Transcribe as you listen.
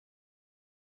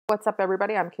What's up,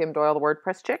 everybody? I'm Kim Doyle, the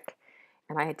WordPress chick,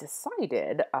 and I had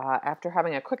decided after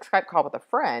having a quick Skype call with a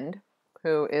friend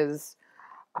who is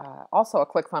also a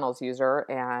ClickFunnels user,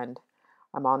 and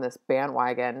I'm on this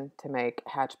bandwagon to make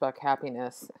Hatchbuck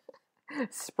happiness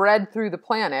spread through the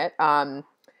planet. So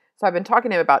I've been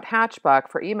talking to him about Hatchbuck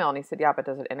for email, and he said, yeah, but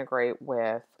does it integrate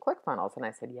with ClickFunnels? And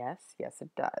I said, yes, it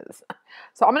does.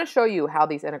 So I'm going to show you how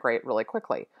these integrate really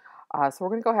quickly. So we're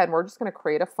going to go ahead and we're just going to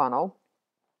create a funnel.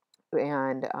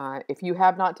 And if you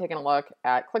have not taken a look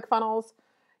at ClickFunnels,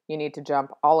 you need to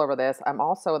jump all over this. I'm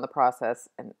also in the process,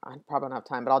 and I probably don't have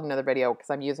time, but I'll do another video because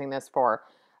I'm using this for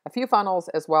a few funnels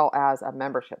as well as a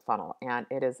membership funnel, and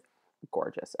it is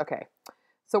gorgeous. Okay,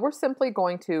 so we're simply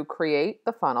going to create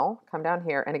the funnel, come down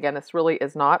here, and again, this really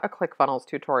is not a ClickFunnels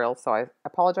tutorial, so I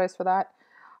apologize for that.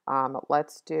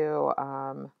 Let's do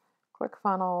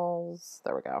ClickFunnels,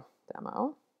 there we go,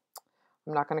 demo.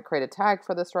 I'm not going to create a tag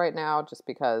for this right now just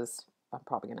because I'm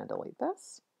probably going to delete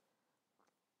this.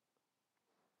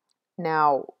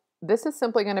 Now, this is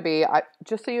simply going to be,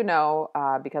 just so you know,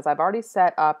 because I've already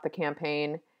set up the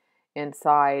campaign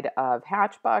inside of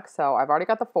Hatchbuck, so I've already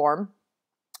got the form,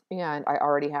 and I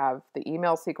already have the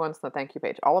email sequence, the thank you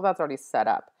page. All of that's already set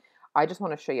up. I just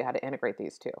want to show you how to integrate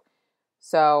these two.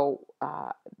 So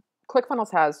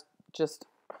ClickFunnels has just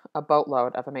a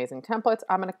boatload of amazing templates.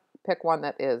 I'm going to pick one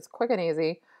that is quick and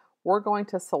easy. We're going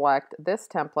to select this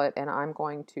template, and I'm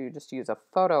going to just use a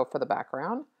photo for the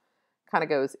background. Kind of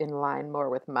goes in line more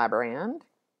with my brand.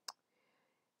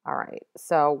 All right,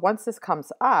 so once this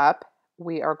comes up,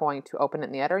 we are going to open it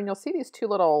in the editor, and you'll see these two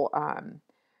little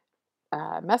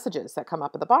messages that come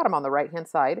up at the bottom on the right-hand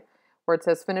side where it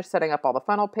says finish setting up all the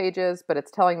funnel pages, but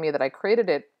it's telling me that I created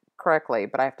it correctly,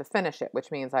 but I have to finish it,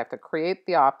 which means I have to create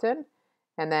the opt-in,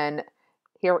 and then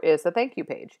here is the thank you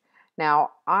page.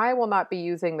 Now, I will not be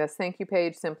using this thank you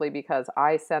page simply because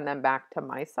I send them back to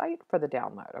my site for the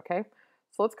download, okay?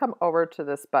 So let's come over to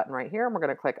this button right here, and we're going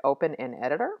to click Open in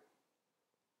Editor.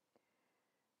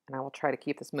 And I will try to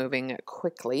keep this moving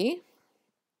quickly.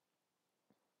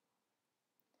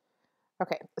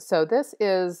 Okay, so this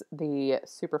is the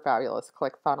super fabulous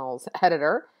ClickFunnels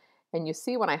editor. And you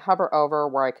see when I hover over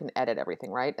where I can edit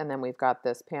everything, right? And then we've got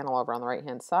this panel over on the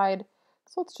right-hand side.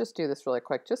 So let's just do this really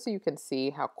quick, just so you can see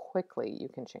how quickly you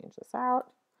can change this out.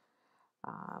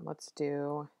 Let's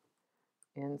do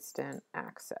instant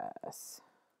access.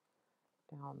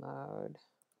 Download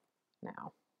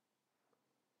now.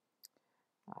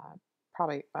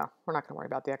 Probably, well, we're not going to worry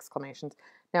about the exclamations.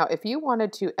 Now, if you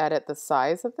wanted to edit the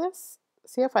size of this,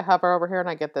 see if I hover over here and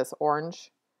I get this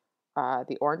orange,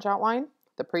 the orange outline,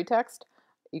 the pretext.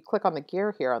 You click on the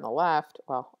gear here on the left,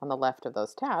 well, on the left of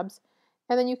those tabs,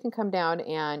 and then you can come down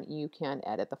and you can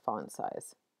edit the font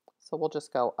size. So we'll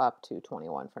just go up to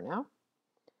 21 for now.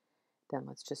 Then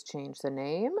let's just change the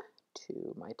name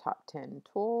to my top 10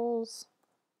 tools.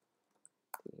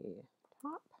 The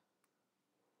top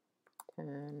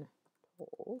 10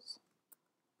 tools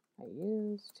I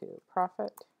use to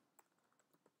profit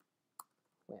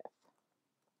with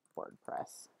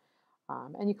WordPress.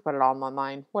 And you can put it all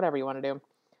online, whatever you want to do.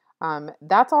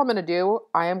 That's all I'm going to do.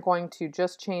 I am going to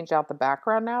just change out the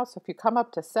background now. So if you come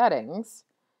up to settings,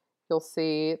 you'll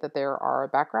see that there are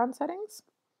background settings.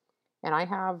 And I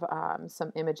have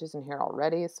some images in here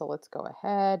already. So let's go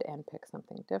ahead and pick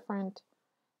something different.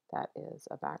 That is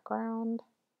a background.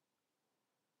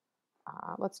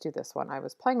 Let's do this one. I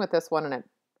was playing with this one and it,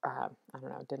 I don't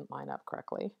know, didn't line up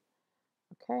correctly.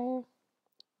 Okay.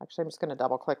 Actually, I'm just going to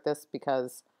double click this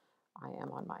because I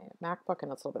am on my MacBook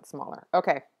and it's a little bit smaller.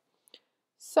 Okay.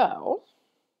 So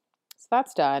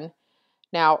that's done.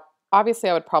 Now, obviously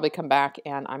I would probably come back,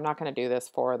 and I'm not going to do this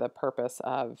for the purpose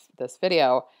of this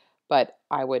video, but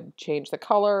I would change the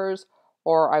colors,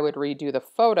 or I would redo the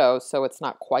photo so it's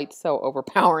not quite so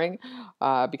overpowering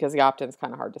because the opt-in is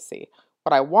kind of hard to see.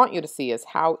 What I want you to see is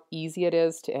how easy it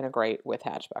is to integrate with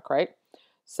Hatchbuck, right?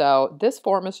 So this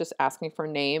form is just asking for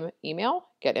name, email,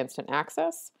 get instant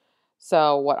access.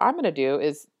 So what I'm going to do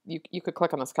is, you could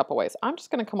click on this a couple ways. I'm just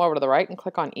going to come over to the right and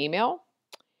click on email.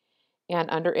 And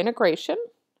under integration,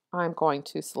 I'm going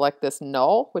to select this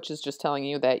null, which is just telling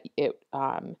you that it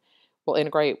will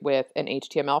integrate with an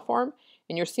HTML form.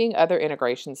 And you're seeing other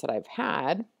integrations that I've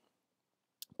had,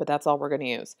 but that's all we're going to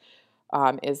use,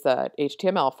 is the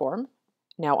HTML form.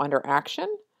 Now under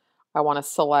action, I want to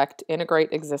select integrate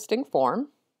existing form.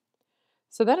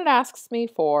 So then it asks me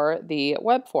for the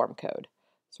web form code.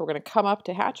 So we're going to come up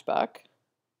to Hatchbuck,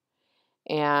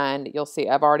 and you'll see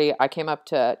I came up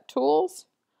to tools,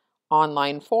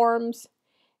 online forms,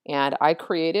 and I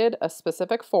created a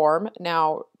specific form.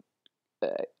 Now,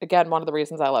 again, one of the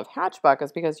reasons I love Hatchbuck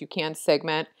is because you can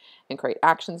segment and create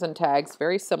actions and tags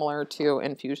very similar to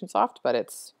Infusionsoft, but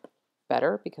it's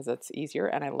better because it's easier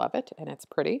and I love it and it's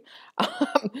pretty.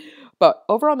 But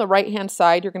over on the right-hand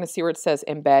side, you're going to see where it says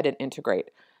embed and integrate.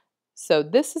 So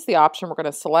this is the option we're going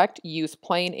to select, use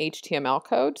plain HTML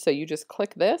code. So you just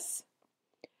click this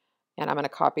and I'm going to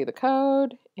copy the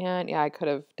code. And yeah, I could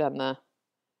have done the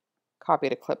copy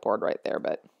to clipboard right there,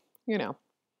 but you know,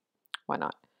 why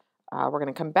not? We're going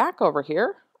to come back over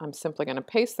here. I'm simply going to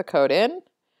paste the code in.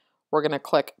 We're going to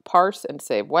click parse and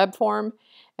save web form.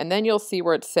 And then you'll see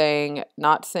where it's saying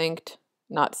not synced,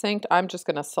 not synced. I'm just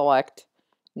going to select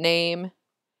name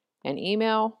and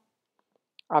email.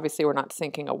 Obviously, we're not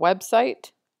syncing a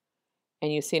website.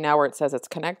 And you see now where it says it's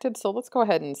connected. So let's go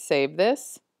ahead and save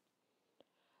this.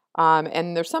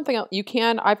 And there's something else you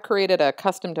can, I've created a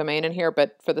custom domain in here,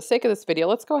 but for the sake of this video,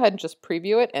 let's go ahead and just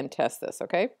preview it and test this,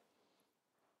 okay?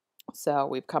 So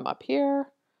we've come up here.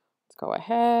 Let's go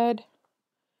ahead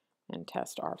and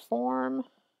test our form.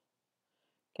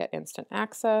 Get instant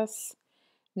access.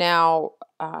 Now,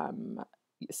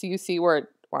 so you see where it,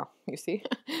 well, you see,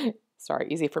 sorry,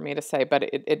 easy for me to say, but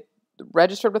it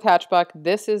registered with Hatchbuck.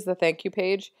 This is the thank you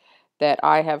page that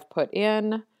I have put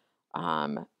in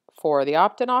for the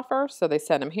opt-in offer. So they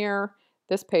sent them here.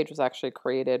 This page was actually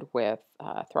created with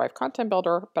Thrive Content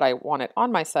Builder, but I want it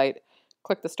on my site.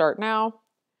 Click the start now.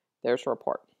 There's a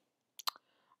report.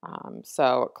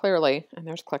 So clearly, and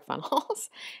there's ClickFunnels,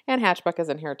 and Hatchbuck is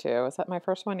in here too. Is that my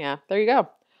first one? Yeah, there you go.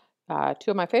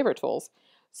 Two of my favorite tools.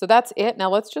 So that's it. Now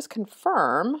let's just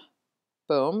confirm.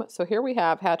 Boom. So here we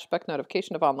have Hatchbuck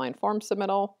notification of online form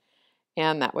submittal,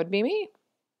 and that would be me.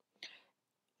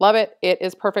 Love it. It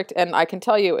is perfect. And I can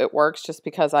tell you it works just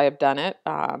because I have done it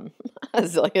a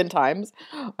zillion times.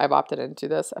 I've opted into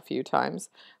this a few times,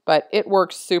 but it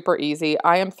works super easy.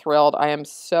 I am thrilled. I am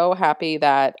so happy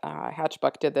that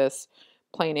Hatchbuck did this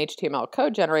plain HTML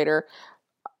code generator.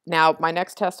 Now, my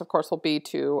next test, of course, will be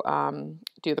to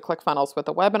do the ClickFunnels with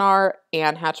a webinar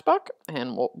and Hatchbuck,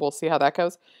 and we'll see how that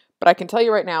goes. But I can tell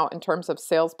you right now, in terms of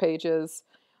sales pages,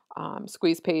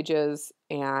 squeeze pages,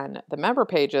 and the member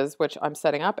pages, which I'm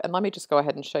setting up. And let me just go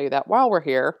ahead and show you that while we're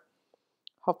here.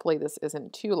 Hopefully this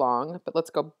isn't too long, but let's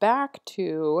go back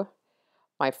to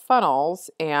my funnels.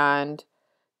 And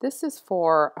this is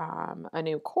for a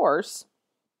new course.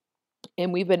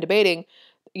 And we've been debating,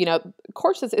 you know,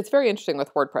 courses, it's very interesting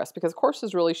with WordPress because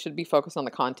courses really should be focused on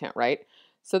the content, right?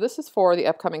 So this is for the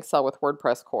upcoming Sell with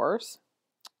WordPress course.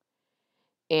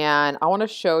 And I want to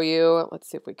show you, let's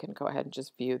see if we can go ahead and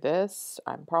just view this.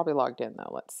 I'm probably logged in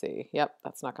though. Let's see. Yep,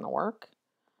 that's not going to work.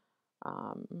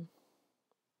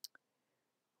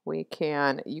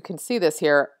 You can see this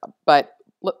here, but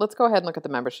let's go ahead and look at the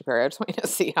membership area. I just want you to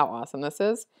see how awesome this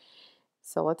is.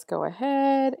 So let's go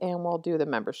ahead and we'll do the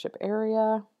membership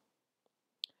area.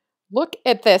 Look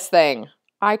at this thing.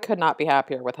 I could not be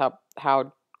happier with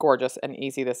how gorgeous and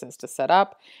easy this is to set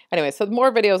up. Anyway, so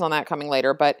more videos on that coming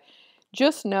later, but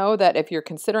just know that if you're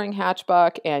considering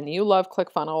Hatchbuck and you love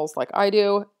ClickFunnels like I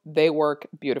do, they work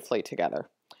beautifully together.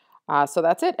 So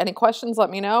that's it. Any questions, let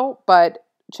me know, but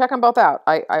check them both out.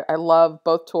 I love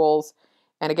both tools.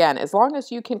 And again, as long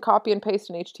as you can copy and paste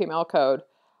an HTML code,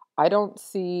 I don't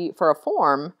see, for a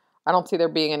form, I don't see there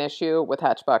being an issue with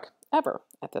Hatchbuck ever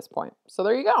at this point. So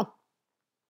there you go.